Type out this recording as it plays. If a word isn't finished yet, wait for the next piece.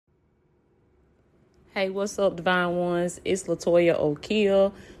Hey, what's up, Divine Ones? It's Latoya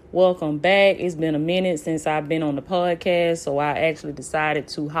O'Keel. Welcome back. It's been a minute since I've been on the podcast, so I actually decided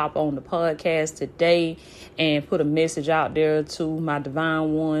to hop on the podcast today and put a message out there to my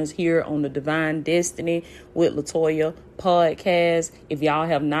Divine Ones here on the Divine Destiny with Latoya podcast. If y'all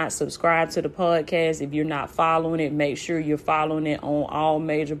have not subscribed to the podcast, if you're not following it, make sure you're following it on all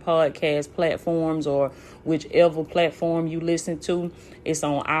major podcast platforms or whichever platform you listen to. It's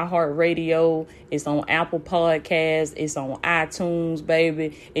on iHeartRadio, it's on Apple Podcasts, it's on iTunes,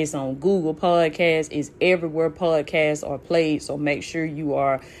 baby. It's on Google Podcasts. It's everywhere podcasts are played. So make sure you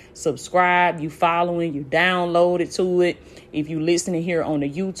are subscribed, you following, you downloaded to it. If you listening here on the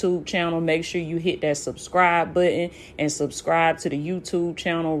YouTube channel, make sure you hit that subscribe button and subscribe to the YouTube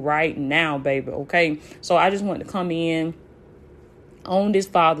channel right now, baby. Okay. So I just wanted to come in on this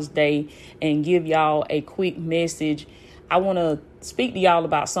Father's Day and give y'all a quick message. I want to speak to y'all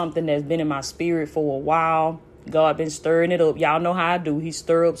about something that's been in my spirit for a while. God been stirring it up. Y'all know how I do. He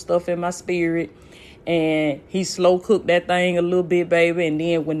stir up stuff in my spirit and he slow cook that thing a little bit, baby. And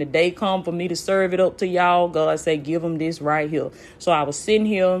then when the day come for me to serve it up to y'all, God say, give them this right here. So I was sitting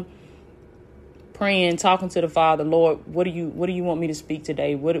here praying, talking to the Father. Lord, what do you want me to speak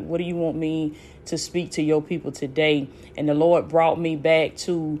today? What do you want me to speak to your people today? And the Lord brought me back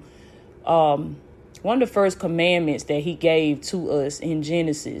to one of the first commandments that he gave to us in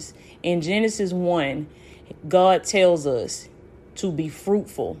Genesis. In Genesis 1, God tells us to be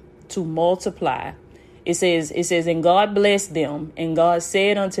fruitful, to multiply. It says, and God blessed them, and God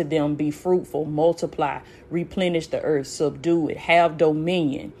said unto them, be fruitful, multiply, replenish the earth, subdue it, have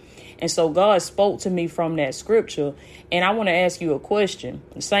dominion. And so God spoke to me from that scripture, and I want to ask you a question.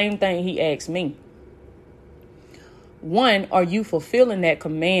 The same thing he asked me. One, are you fulfilling that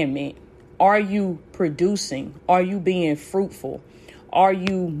commandment? Are you producing? Are you being fruitful? Are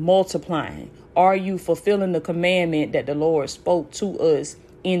you multiplying? Are you fulfilling the commandment that the Lord spoke to us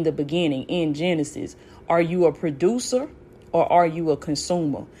in the beginning, in Genesis? Are you a producer or are you a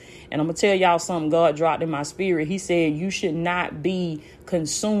consumer? And I'm going to tell y'all something God dropped in my spirit. He said you should not be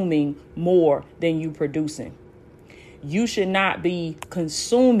consuming more than you producing. You should not be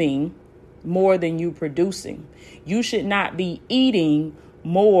consuming more than you producing. You should not be eating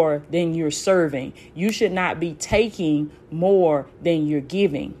more than you're serving. You should not be taking more than you're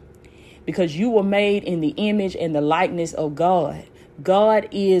giving, because you were made in the image and the likeness of God. God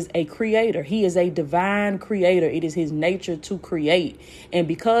is a creator. He is a divine creator. It is his nature to create. And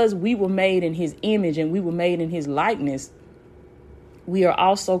because we were made in his image and we were made in his likeness, we are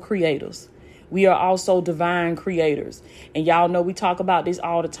also creators. We are also divine creators. And y'all know we talk about this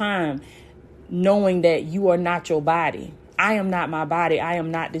all the time, knowing that you are not your body. I am not my body. I am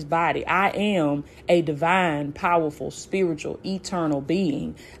not this body. I am a divine, powerful, spiritual, eternal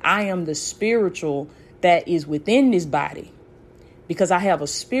being. I am the spiritual that is within this body because I have a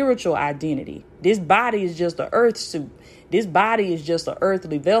spiritual identity. This body is just an earth suit. This body is just an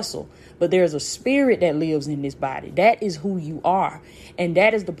earthly vessel, but there's a spirit that lives in this body. That is who you are. And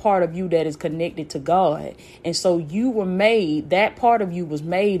that is the part of you that is connected to God. And so you were made, that part of you was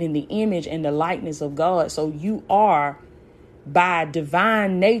made in the image and the likeness of God. So you are, by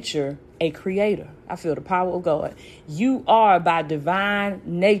divine nature, a creator. I feel the power of God. You are, by divine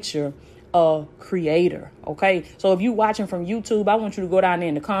nature, a creator. Okay. So if you're watching from YouTube, I want you to go down there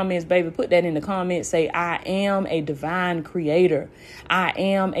in the comments, baby. Put that in the comments. Say, I am a divine creator. I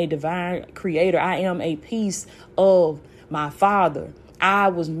am a divine creator. I am a piece of my Father. I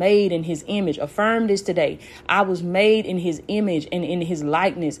was made in his image. Affirm this today. I was made in his image and in his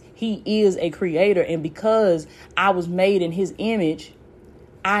likeness. He is a creator. And because I was made in his image,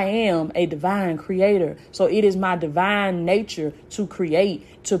 I am a divine creator. So it is my divine nature to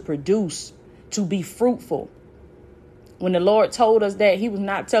create, to produce, to be fruitful. When the Lord told us that, he was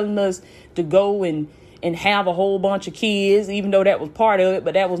not telling us to go and have a whole bunch of kids, even though that was part of it,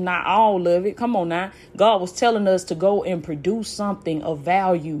 but that was not all of it. Come on now. God was telling us to go and produce something of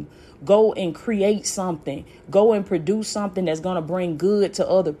value. Go and create something. Go and produce something that's going to bring good to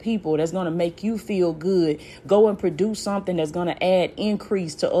other people, that's going to make you feel good. Go and produce something that's going to add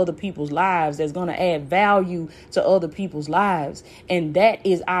increase to other people's lives, that's going to add value to other people's lives. And that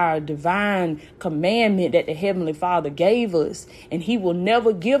is our divine commandment that the Heavenly Father gave us. And he will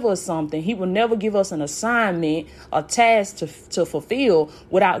never give us something. He will never give us an assignment, a task to fulfill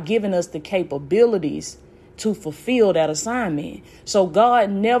without giving us the capabilities to fulfill that assignment. So God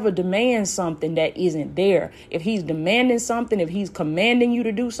never demands something that isn't there. If he's demanding something, if he's commanding you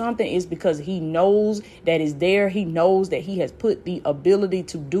to do something, it's because he knows that it's there. He knows that he has put the ability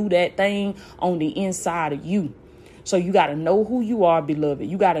to do that thing on the inside of you. So you got to know who you are, beloved.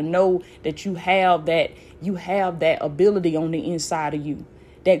 You got to know that you have that ability on the inside of you,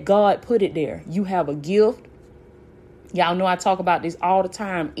 that God put it there. You have a gift. Y'all know I talk about this all the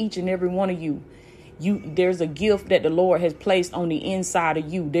time, each and every one of you. There's a gift that the Lord has placed on the inside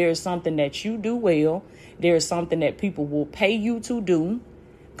of you. There's something that you do well. There's something that people will pay you to do.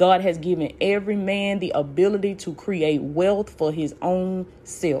 God has given every man the ability to create wealth for his own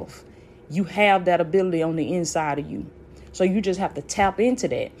self. You have that ability on the inside of you. So you just have to tap into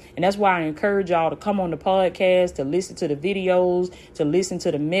that. And that's why I encourage y'all to come on the podcast, to listen to the videos, to listen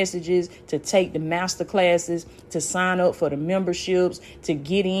to the messages, to take the master classes, to sign up for the memberships, to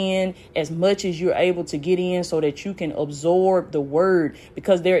get in as much as you're able to get in so that you can absorb the word.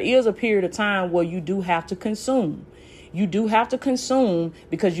 Because there is a period of time where you do have to consume. You do have to consume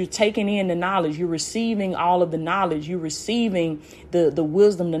because you're taking in the knowledge. You're receiving all of the knowledge. You're receiving the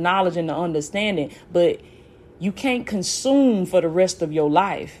wisdom, the knowledge, and the understanding. But you can't consume for the rest of your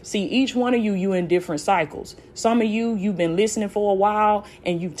life. See, each one of you in different cycles. Some of you've been listening for a while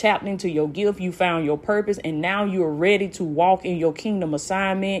and you've tapped into your gift. You found your purpose and now you are ready to walk in your kingdom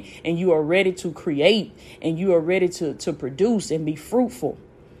assignment, and you are ready to create, and you are ready to produce and be fruitful.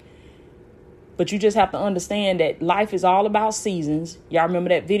 But you just have to understand that life is all about seasons. Y'all remember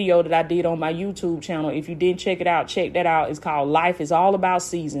that video that I did on my YouTube channel? If you didn't check it out, check that out. It's called Life is All About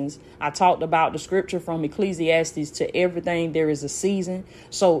Seasons. I talked about the scripture from Ecclesiastes, to everything there is a season.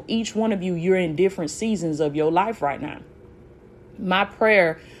 So each one of you're in different seasons of your life right now. My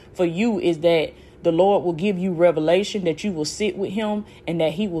prayer for you is that the Lord will give you revelation, that you will sit with him and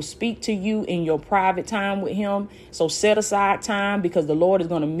that he will speak to you in your private time with him. So set aside time, because the Lord is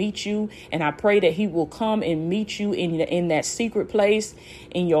going to meet you. And I pray that he will come and meet you in that secret place,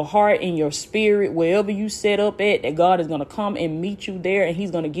 in your heart, in your spirit, wherever you set up at, that God is going to come and meet you there. And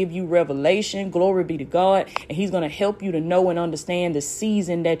he's going to give you revelation. Glory be to God. And he's going to help you to know and understand the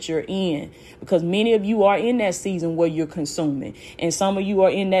season that you're in, because many of you are in that season where you're consuming. And some of you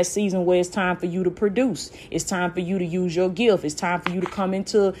are in that season where it's time for you to produce. It's time for you to use your gift. It's time for you to come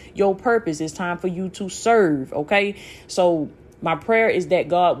into your purpose. It's time for you to serve. Okay. So my prayer is that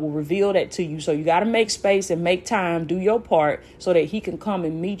God will reveal that to you. So you got to make space and make time, do your part so that he can come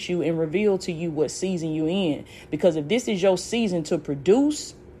and meet you and reveal to you what season you're in. Because if this is your season to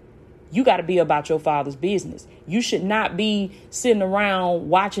produce, you got to be about your Father's business. You should not be sitting around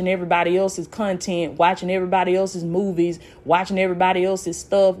watching everybody else's content, watching everybody else's movies, watching everybody else's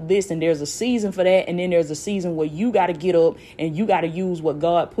stuff. And there's a season for that. And then there's a season where you got to get up and you got to use what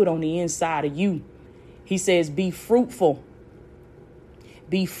God put on the inside of you. He says, be fruitful,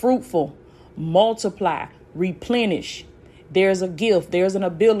 multiply, replenish. There's a gift. There's an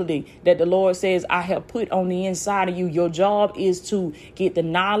ability that the Lord says I have put on the inside of you. Your job is to get the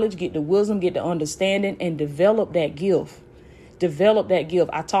knowledge, get the wisdom, get the understanding, and develop that gift. Develop that gift.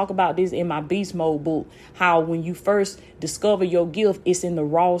 I talk about this in my Beast Mode book, how when you first discover your gift, it's in the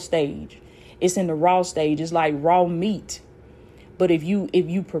raw stage. It's in the raw stage. It's like raw meat. But if you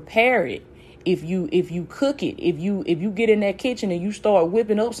prepare it, if you cook it, if you get in that kitchen and you start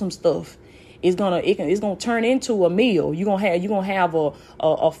whipping up some stuff, it's gonna turn into a meal. You're gonna have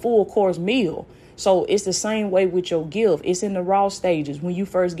a full course meal. So it's the same way with your gift. It's in the raw stages when you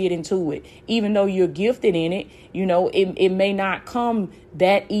first get into it. Even though you're gifted in it, it may not come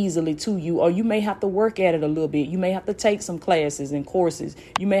that easily to you, or you may have to work at it a little bit. You may have to take some classes and courses.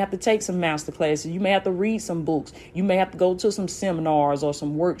 You may have to take some master classes. You may have to read some books. You may have to go to some seminars or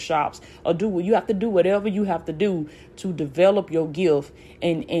some workshops, or you have to do whatever you have to do to develop your gift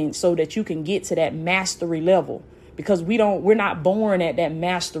and so that you can get to that mastery level. Because we're not born at that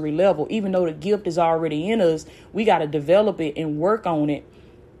mastery level. Even though the gift is already in us, we got to develop it and work on it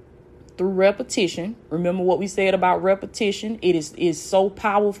through repetition. Remember what we said about repetition? It is so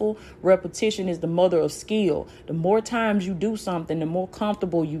powerful. Repetition is the mother of skill. The more times you do something, the more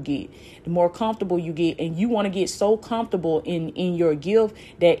comfortable you get. The more comfortable you get, and you want to get so comfortable in your gift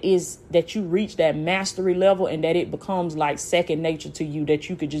that you reach that mastery level, and that it becomes like second nature to you, that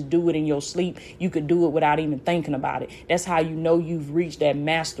you could just do it in your sleep. You could do it without even thinking about it. That's how you know you've reached that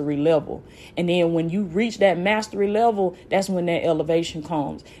mastery level. And then when you reach that mastery level, that's when that elevation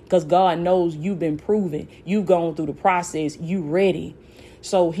comes, because God knows you've been proven. You've gone through the process. You ready.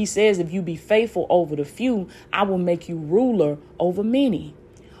 So he says, if you be faithful over the few, I will make you ruler over many.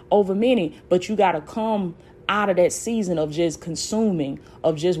 But you got to come out of that season of just consuming,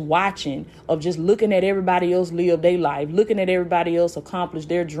 of just watching, of just looking at everybody else live their life, looking at everybody else accomplish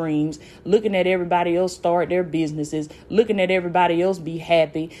their dreams, looking at everybody else start their businesses, looking at everybody else be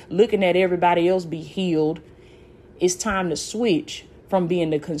happy, looking at everybody else be healed. It's time to switch from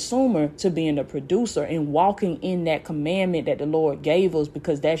being the consumer to being the producer and walking in that commandment that the Lord gave us,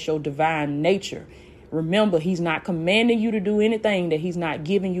 because that's your divine nature. Remember, he's not commanding you to do anything that he's not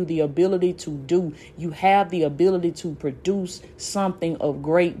giving you the ability to do. You have the ability to produce something of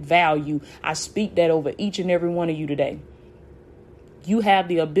great value. I speak that over each and every one of you today. You have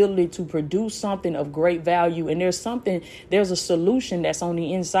the ability to produce something of great value. And there's a solution that's on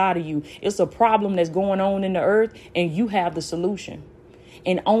the inside of you. It's a problem that's going on in the earth, and you have the solution.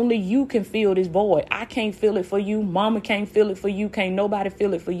 And only you can fill this void. I can't fill it for you. Mama can't fill it for you. Can't nobody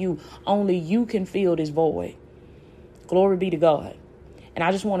fill it for you. Only you can fill this void. Glory be to God. And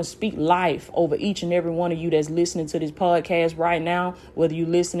I just want to speak life over each and every one of you that's listening to this podcast right now, whether you're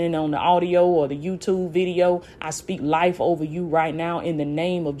listening on the audio or the YouTube video. I speak life over you right now in the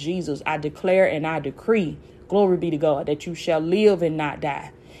name of Jesus. I declare and I decree, glory be to God, that you shall live and not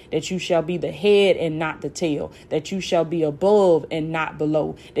die, that you shall be the head and not the tail, that you shall be above and not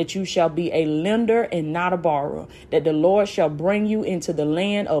below, that you shall be a lender and not a borrower, that the Lord shall bring you into the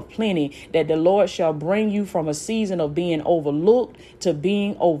land of plenty, that the Lord shall bring you from a season of being overlooked to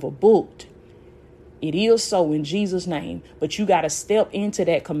being overbooked. It is so in Jesus' name. But you got to step into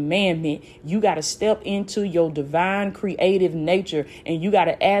that commandment. You got to step into your divine creative nature. And you got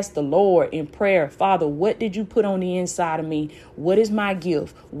to ask the Lord in prayer, Father, what did you put on the inside of me? What is my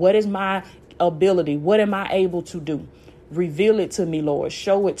gift? What is my ability? What am I able to do? Reveal it to me, Lord.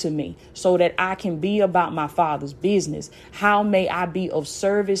 Show it to me so that I can be about my Father's business. How may I be of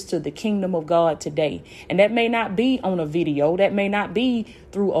service to the kingdom of God today? And that may not be on a video. That may not be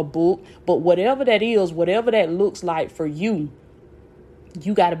through a book. But whatever that is, whatever that looks like for you,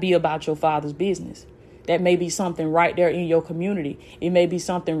 you got to be about your Father's business. That may be something right there in your community. It may be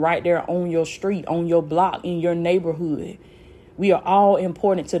something right there on your street, on your block, in your neighborhood. We are all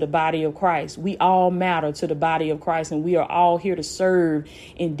important to the body of Christ. We all matter to the body of Christ, and we are all here to serve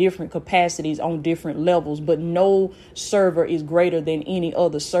in different capacities on different levels. But no server is greater than any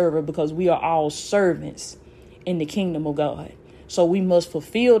other server, because we are all servants in the kingdom of God. So we must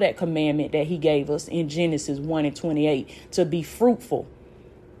fulfill that commandment that he gave us in Genesis 1:28 to be fruitful,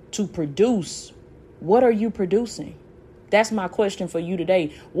 to produce. What are you producing? That's my question for you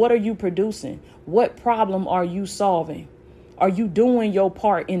today. What are you producing? What problem are you solving? Are you doing your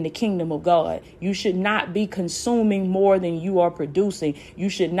part in the kingdom of God? You should not be consuming more than you are producing. You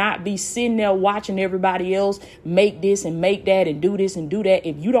should not be sitting there watching everybody else make this and make that and do this and do that.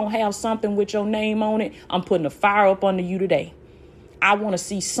 If you don't have something with your name on it, I'm putting a fire up under you today. I want to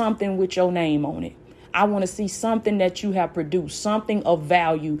see something with your name on it. I want to see something that you have produced, something of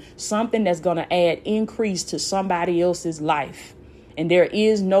value, something that's going to add increase to somebody else's life. And there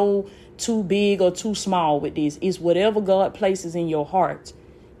is no too big or too small with this. It's whatever God places in your heart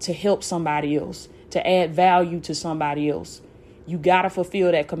to help somebody else, to add value to somebody else. You got to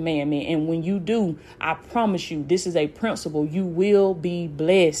fulfill that commandment. And when you do, I promise you, this is a principle. You will be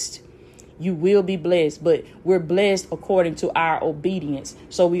blessed. You will be blessed, but we're blessed according to our obedience.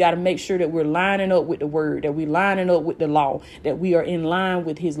 So we got to make sure that we're lining up with the word, that we're lining up with the law, that we are in line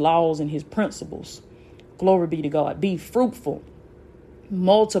with his laws and his principles. Glory be to God. Be fruitful,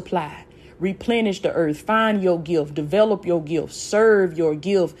 multiply, replenish the earth, find your gift, develop your gift, serve your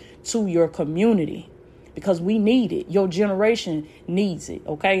gift to your community, because we need it. Your generation needs it.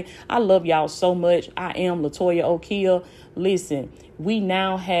 OK, I love y'all so much. I am Latoya Okia. Listen, we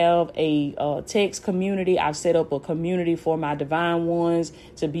now have a text community. I've set up a community for my divine ones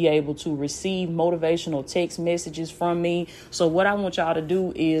to be able to receive motivational text messages from me. So what I want y'all to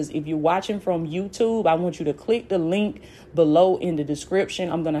do is, if you're watching from YouTube, I want you to click the link below in the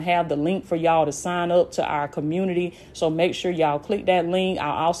description. I'm going to have the link for y'all to sign up to our community. So make sure y'all click that link.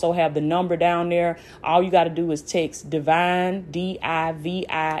 I'll also have the number down there. All you got to do is text Divine,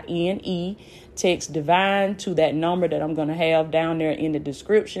 DIVINE. Text Divine to that number that I'm going to have down there in the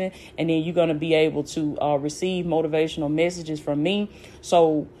description. And then you're going to be able to receive motivational messages from me.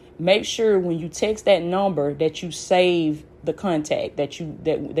 So make sure when you text that number that you save the contact, that you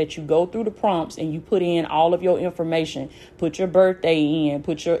go through the prompts and you put in all of your information. Put your birthday in,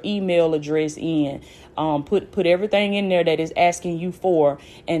 put your email address in, put everything in there that is asking you for,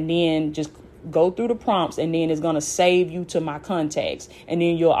 and then just go through the prompts, and then it's going to save you to my contacts. And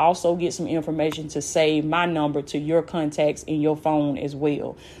then you'll also get some information to save my number to your contacts in your phone as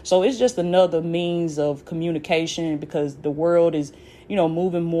well. So it's just another means of communication, because the world is,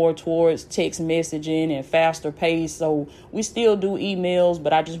 moving more towards text messaging and faster pace. So we still do emails,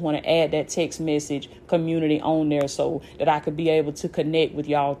 but I just want to add that text message community on there so that I could be able to connect with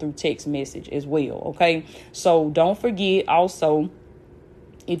y'all through text message as well. OK, so don't forget also,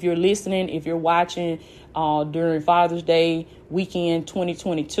 If you're listening, if you're watching during Father's Day weekend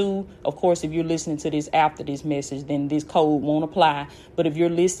 2022, of course, if you're listening to this after this message, then this code won't apply. But if you're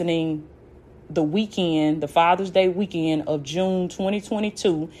listening the weekend, the Father's Day weekend of June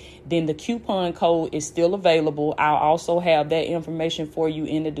 2022, then the coupon code is still available. I'll also have that information for you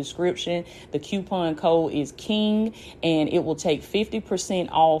in the description. The coupon code is KING, and it will take 50%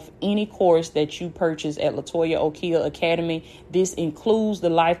 off any course that you purchase at Latoya Okia Academy. This includes the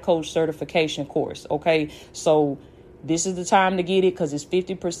Life Coach Certification course. Okay, so this is the time to get it because it's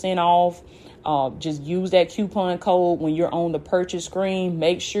 50% off. Just use that coupon code when you're on the purchase screen.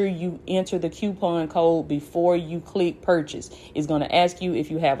 Make sure you enter the coupon code before you click purchase. It's going to ask you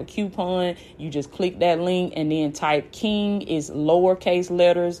if you have a coupon. You just click that link and then type KING. Is lowercase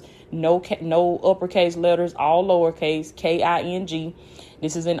letters, no uppercase letters, all lowercase, KING.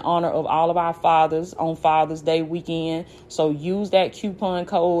 This is in honor of all of our fathers on Father's Day weekend. So use that coupon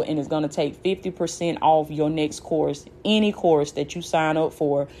code and it's going to take 50% off your next course, any course that you sign up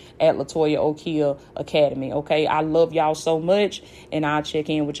for at Latoya Okia Academy. Okay, I love y'all so much, and I'll check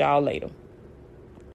in with y'all later.